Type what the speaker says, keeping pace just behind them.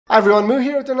Hi everyone, Moo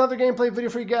here with another gameplay video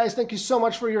for you guys. Thank you so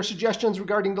much for your suggestions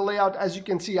regarding the layout. As you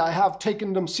can see, I have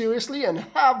taken them seriously and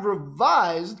have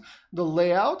revised the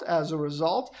layout as a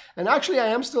result. And actually, I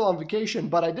am still on vacation,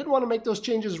 but I did want to make those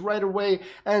changes right away.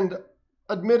 And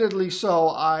admittedly so,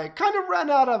 I kind of ran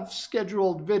out of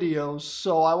scheduled videos,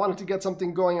 so I wanted to get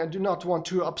something going. I do not want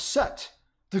to upset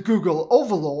the Google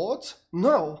overlords.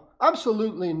 No,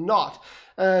 absolutely not.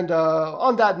 And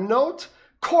on that note,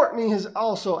 Courtney has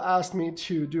also asked me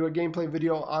to do a gameplay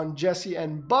video on Jessie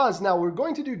and Buzz. Now, we're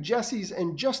going to do Jessie's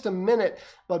in just a minute,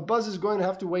 but Buzz is going to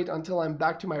have to wait until I'm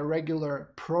back to my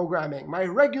regular programming, my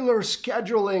regular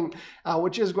scheduling,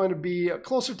 which is going to be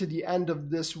closer to the end of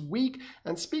this week.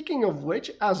 And speaking of which,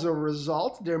 as a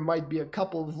result, there might be a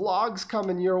couple vlogs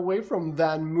coming your way from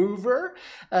Van Mover.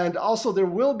 And also there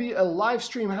will be a live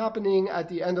stream happening at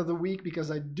the end of the week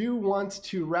because I do want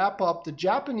to wrap up the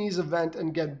Japanese event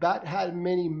and get Bat Hat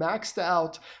Mini maxed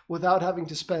out without having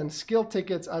to spend skill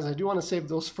tickets, as I do want to save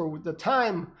those for the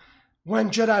time when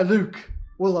Jedi Luke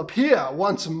will appear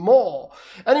once more.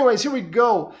 Anyways, here we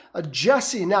go.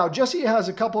 Jessie. Now, Jessie has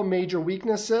a couple major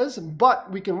weaknesses,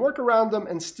 but we can work around them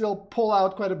and still pull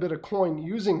out quite a bit of coin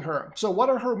using her. So what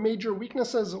are her major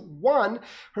weaknesses? One,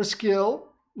 her skill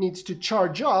needs to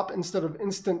charge up instead of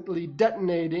instantly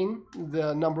detonating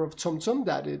the number of Tsum Tsum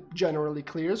that it generally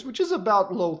clears, which is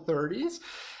about low 30s.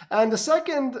 And the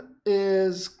second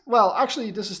is, well,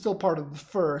 actually this is still part of the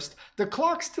first. The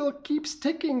clock still keeps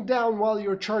ticking down while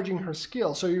you're charging her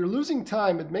skill. So you're losing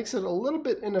time. It makes it a little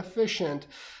bit inefficient,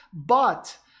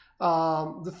 but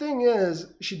the thing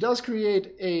is, she does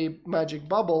create a magic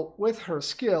bubble with her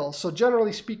skill. So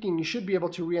generally speaking, you should be able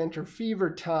to re-enter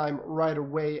fever time right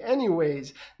away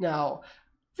anyways. Now,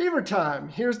 fever time,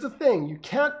 here's the thing. You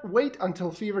can't wait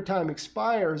until fever time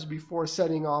expires before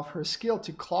setting off her skill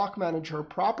to clock manage her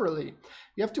properly.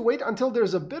 You have to wait until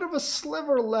there's a bit of a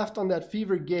sliver left on that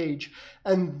fever gauge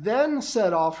and then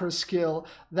set off her skill.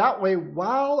 That way,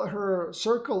 while her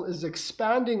circle is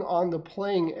expanding on the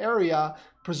playing area,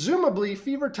 presumably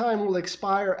fever time will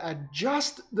expire at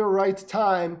just the right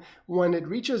time when it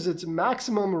reaches its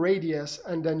maximum radius,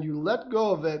 and then you let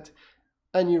go of it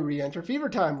and you re-enter fever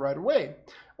time right away.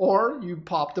 Or you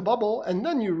pop the bubble and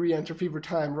then you re-enter fever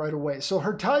time right away. So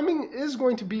her timing is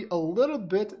going to be a little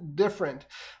bit different.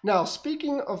 Now,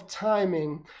 speaking of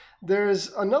timing,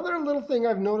 there's another little thing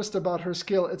I've noticed about her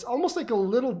skill. It's almost like a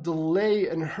little delay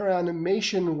in her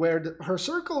animation where her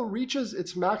circle reaches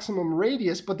its maximum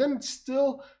radius, but then it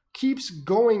still keeps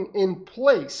going in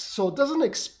place. So it doesn't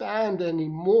expand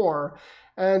anymore.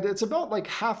 And it's about like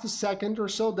half a second or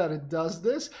so that it does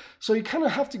this. So you kind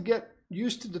of have to get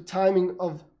used to the timing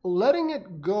of letting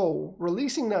it go,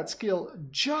 releasing that skill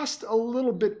just a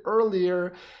little bit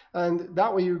earlier, and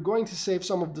that way you're going to save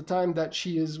some of the time that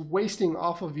she is wasting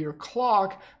off of your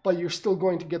clock, but you're still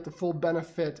going to get the full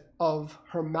benefit of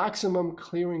her maximum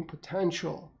clearing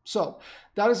potential. So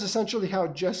that is essentially how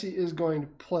Jessie is going to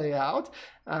play out,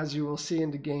 as you will see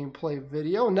in the gameplay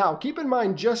video. Now, keep in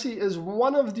mind, Jessie is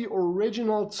one of the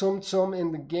original Tsum Tsum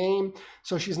in the game,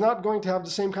 so she's not going to have the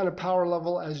same kind of power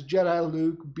level as Jedi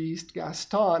Luke, Beast,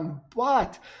 Gaston,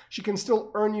 but she can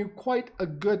still earn you quite a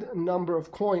good number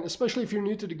of coin, especially if you're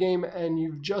new to the game and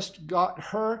you've just got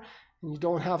her and you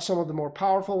don't have some of the more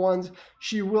powerful ones.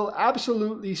 She will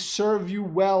absolutely serve you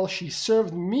well. She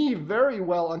served me very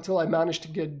well until I managed to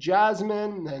get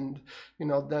Jasmine and,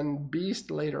 then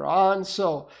Beast later on.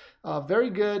 So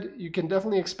very good. You can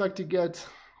definitely expect to get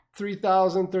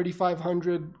 3,000,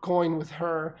 3,500 coin with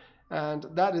her. And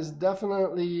that is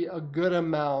definitely a good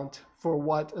amount for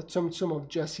what a Tsum Tsum of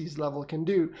Jessie's level can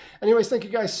do. Anyways, thank you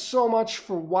guys so much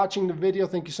for watching the video.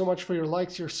 Thank you so much for your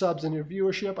likes, your subs, and your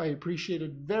viewership. I appreciate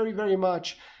it very, very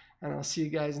much. And I'll see you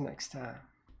guys next time.